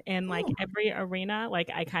dating, and like every arena.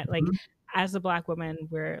 Like I kind like as a Black woman,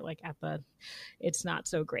 we're like at the, it's not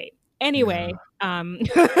so great. Anyway,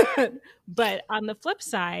 but on the flip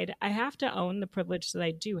side, I have to own the privilege that I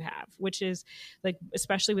do have, which is like,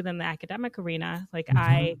 especially within the academic arena, like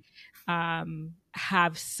I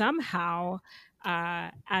have somehow,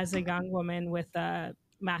 as a young woman with a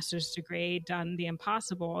master's degree, done the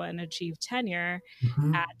impossible and achieved tenure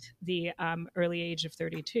at the early age of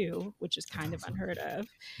 32, which is kind of unheard of.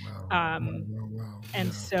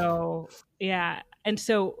 And so, yeah. And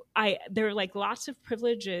so there are like lots of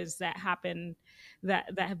privileges that happen that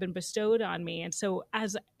have been bestowed on me. And so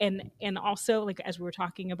and also like, as we were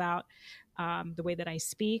talking about, the way that I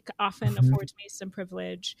speak often affords me some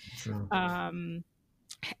privilege, and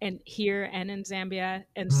here and in Zambia.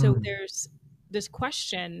 And so there's this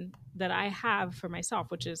question that I have for myself,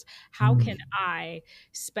 which is how can I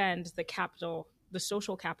spend the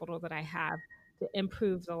social capital that I have to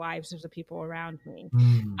improve the lives of the people around me.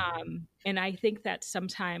 And I think that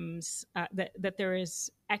sometimes that there is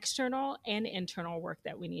external and internal work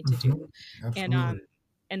that we need to do.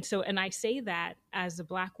 And I say that as a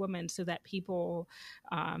Black woman so that people,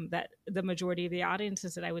 that the majority of the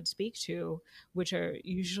audiences that I would speak to, which are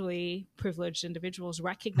usually privileged individuals,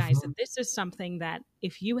 recognize that this is something that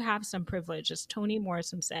if you have some privilege, as Toni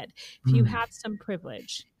Morrison said, if you have some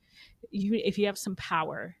privilege, if you have some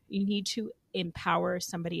power, you need to empower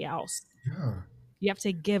somebody else. You have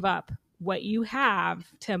to give up what you have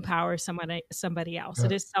to empower somebody else.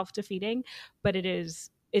 It is self-defeating, but it is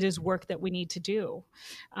work that we need to do.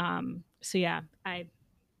 So yeah, I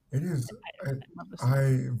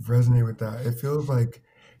resonate with that. It feels like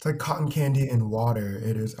it's like cotton candy in water.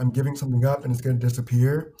 It is. I'm giving something up and it's going to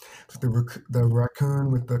disappear. It's like the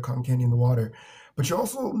raccoon with the cotton candy in the water. But you're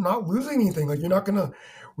also not losing anything. Like you're going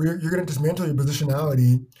to dismantle your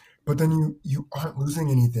positionality, but then you aren't losing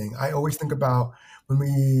anything. I always think about when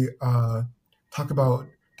we talk about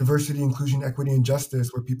diversity, inclusion, equity, and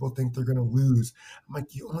justice, where people think they're going to lose. I'm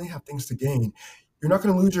like, you only have things to gain. You're not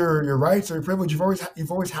going to lose your rights or your privilege.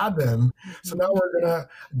 You've always had them. So now we're going to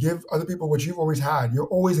give other people what you've always had. You're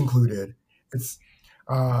always included. It's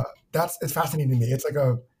fascinating to me. It's like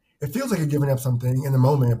it feels like you're giving up something in the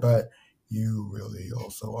moment, but you really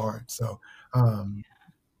also aren't. So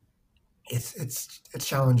it's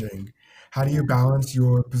challenging. How do you balance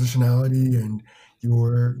your positionality and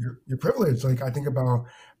your privilege? Like I think about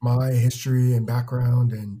my history and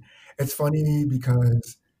background, and it's funny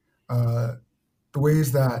because the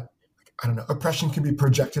ways that, I don't know, oppression can be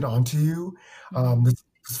projected onto you.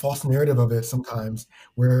 This false narrative of it sometimes,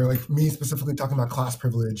 where like me specifically talking about class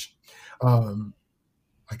privilege,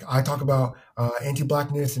 like I talk about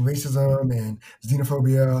anti-Blackness and racism and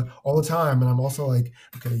xenophobia all the time, and I'm also like,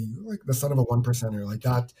 okay, you're like the son of a one percenter, like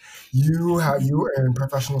that. You are in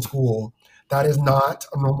professional school. That is not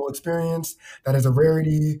a normal experience. That is a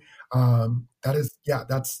rarity.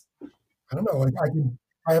 That's, I don't know. Like if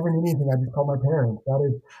I ever need anything, I just call my parents. That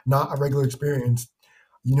is not a regular experience.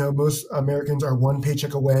 You know, most Americans are one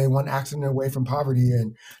paycheck away, one accident away from poverty,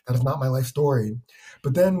 and that is not my life story.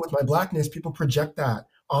 But then with my Blackness, people project that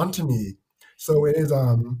onto me. So it is.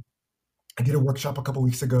 I did a workshop a couple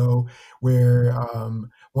weeks ago where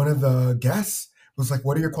one of the guests was like,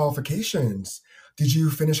 "What are your qualifications? Did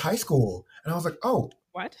you finish high school?" And I was like, "Oh,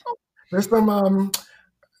 What? there's some.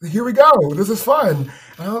 Here we go. This is fun."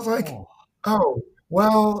 And I was like, Oh. "Oh,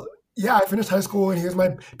 well, yeah, I finished high school, and here's my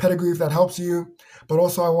pedigree if that helps you. But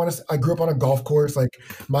also, I grew up on a golf course. Like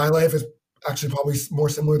my life is actually probably more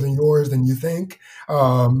similar than yours than you think."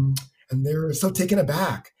 And they're so taken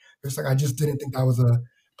aback. It's like I just didn't think that was a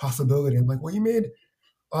possibility. I'm like, "Well, you made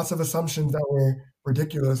lots of assumptions that were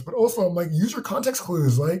ridiculous, but also I'm like, use your context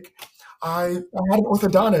clues. Like, I had an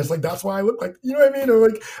orthodontist. Like, that's why I look like, you know what I mean? Or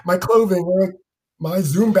like my clothing, or like my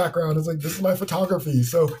Zoom background is like, this is my photography.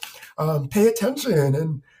 So pay attention.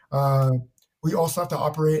 And we also have to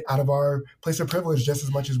operate out of our place of privilege just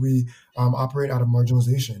as much as we operate out of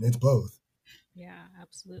marginalization. It's both. Yeah,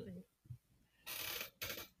 absolutely.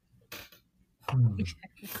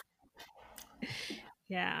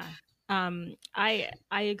 Yeah. I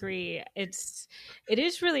agree. It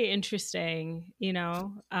is really interesting, you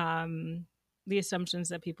know, the assumptions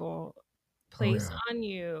that people place on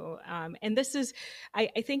you. And this is, I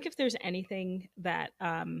think if there's anything that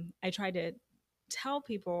I try to tell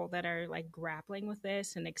people that are like grappling with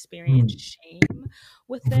this and experience shame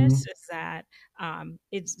with this, is that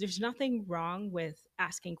there's nothing wrong with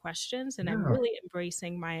asking questions, and I'm really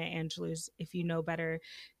embracing Maya Angelou's "if you know better,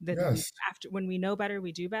 then when we know better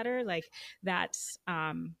we do better." Like that's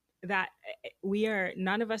that we are,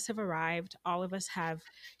 none of us have arrived. All of us have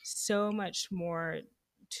so much more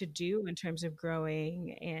to do in terms of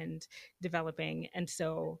growing and developing, and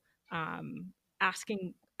so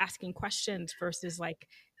asking questions versus like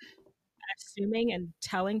assuming and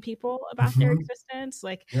telling people about their existence.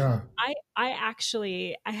 Like I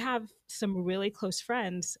have some really close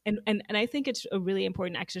friends, and I think it's a really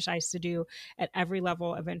important exercise to do at every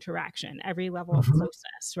level of interaction, every level of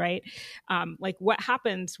closeness, right? Like what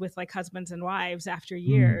happens with like husbands and wives after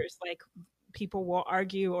years, like people will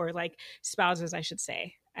argue, or like spouses, I should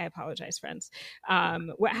say. I apologize, friends.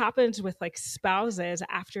 What happens with like spouses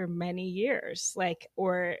after many years, like,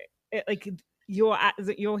 or like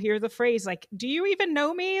you'll hear the phrase like, "Do you even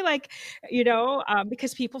know me?" Like, you know,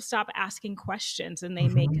 because people stop asking questions and they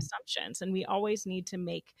make assumptions, and we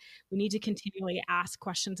need to continually ask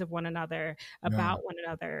questions of one another, about one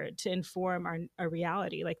another, to inform our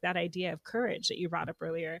reality. Like that idea of courage that you brought up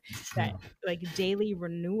earlier, that like daily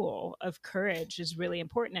renewal of courage is really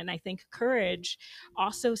important. And I think courage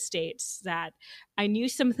also states that I knew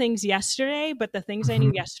some things yesterday, but the things I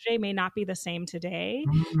knew yesterday may not be the same today.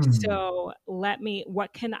 So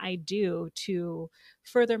what can I do to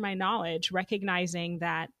further my knowledge, recognizing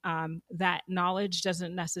that that knowledge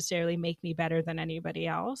doesn't necessarily make me better than anybody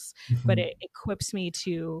else, but it equips me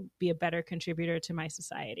to be a better contributor to my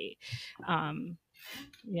society.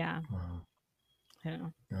 Yeah. I don't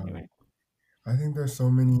know. Anyway. I think there's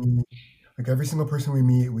so many, like every single person we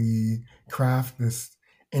meet, we craft this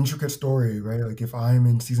intricate story, right? Like if I'm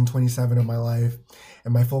in season 27 of my life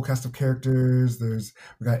and my full cast of characters,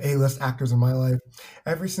 we got A-list actors in my life.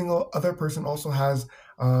 Every single other person also has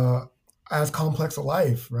as complex a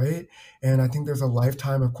life, right? And I think there's a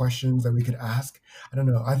lifetime of questions that we could ask. I don't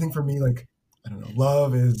know. I think for me, like, I don't know,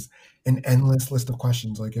 love is an endless list of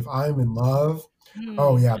questions. Like if I'm in love,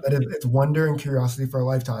 oh yeah, it's wonder and curiosity for a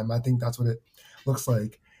lifetime. I think that's what it looks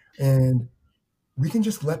like. And we can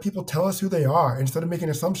just let people tell us who they are instead of making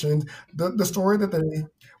assumptions. The story that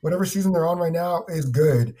whatever season they're on right now is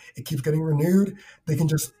good. It keeps getting renewed. We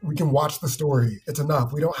can watch the story. It's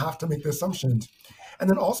enough. We don't have to make the assumptions. And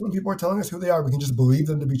then also when people are telling us who they are, we can just believe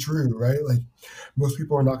them to be true, right? Like most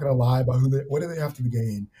people are not going to lie about what do they have to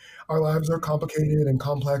gain. Our lives are complicated and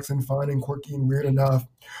complex and fun and quirky and weird enough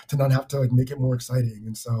to not have to like make it more exciting.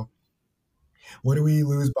 And so what do we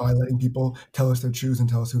lose by letting people tell us their truths and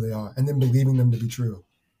tell us who they are, and then believing them to be true?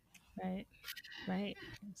 Right,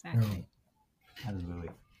 exactly. Absolutely.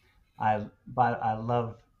 I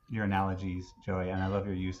love your analogies, Joey, and I love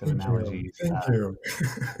your use of analogies. Thank you.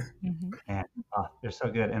 And they're so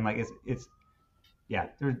good. And like it's yeah,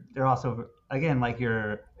 they're also, again, like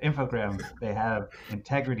your infograms, they have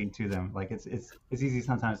integrity to them. Like it's easy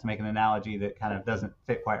sometimes to make an analogy that kind of doesn't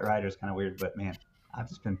fit quite right or is kind of weird, but man, I've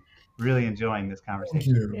just been really enjoying this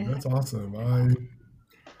conversation. Thank you. Yeah. That's awesome.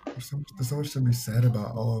 There's so much to be said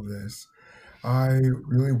about all of this. I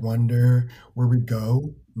really wonder where we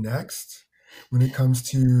go next when it comes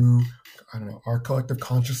to, I don't know, our collective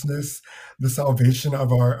consciousness, the salvation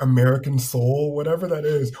of our American soul, whatever that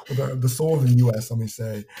is, or the soul of the U.S., let me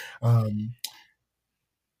say. I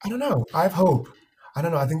don't know. I have hope. I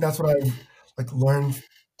don't know. I think that's what I've like learned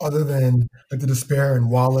other than like the despair and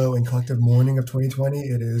wallow and collective mourning of 2020,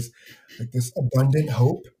 it is like this abundant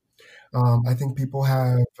hope. I think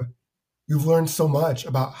you've learned so much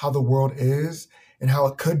about how the world is and how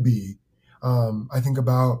it could be. I think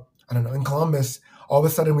about, I don't know, in Columbus, all of a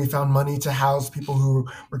sudden we found money to house people who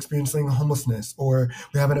were experiencing homelessness, or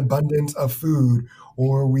we have an abundance of food,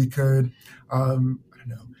 or we could, I don't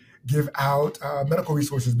know, give out medical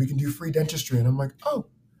resources. We can do free dentistry. And I'm like, oh,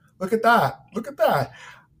 look at that. Look at that.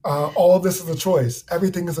 All of this is a choice.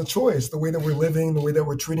 Everything is a choice. The way that we're living, the way that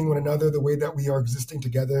we're treating one another, the way that we are existing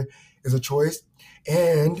together is a choice.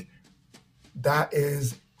 And that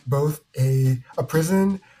is both a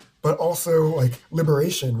prison, but also like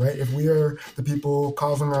liberation, right? If we are the people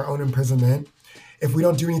causing our own imprisonment, if we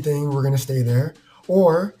don't do anything, we're going to stay there.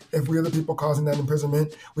 Or if we're the people causing that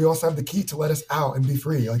imprisonment, we also have the key to let us out and be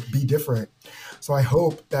free, like be different. So I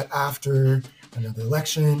hope that after another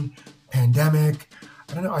election, pandemic,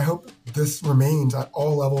 I don't know, I hope this remains at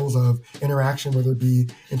all levels of interaction, whether it be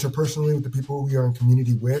interpersonally with the people we are in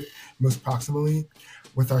community with, most proximally,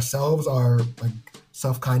 with ourselves, our like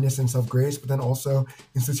self-kindness and self-grace, but then also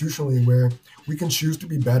institutionally where we can choose to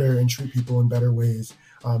be better and treat people in better ways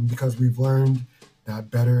because we've learned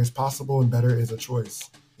that better is possible and better is a choice.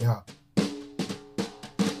 Yeah.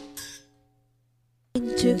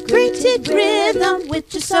 Integrated rhythm with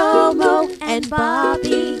Giacomo and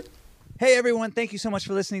Bobby. Hey everyone, thank you so much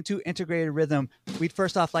for listening to Integrated Rhythm. We'd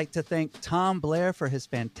first off like to thank Tom Blair for his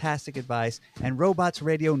fantastic advice and Robots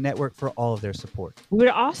Radio Network for all of their support. We would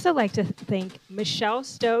also like to thank Michelle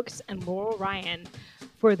Stokes and Laurel Ryan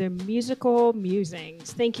for their musical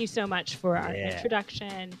musings. Thank you so much for our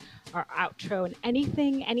introduction, our outro, and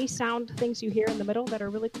any sound things you hear in the middle that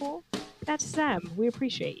are really cool. That's them. We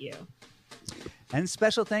appreciate you. And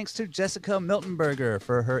special thanks to Jessica Miltenberger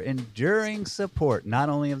for her enduring support, not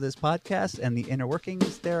only of this podcast and the inner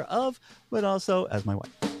workings thereof, but also as my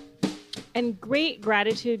wife. And great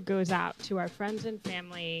gratitude goes out to our friends and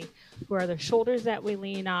family who are the shoulders that we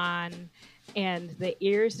lean on and the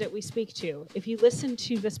ears that we speak to. If you listen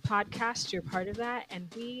to this podcast, you're part of that,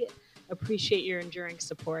 and we appreciate your enduring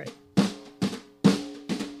support.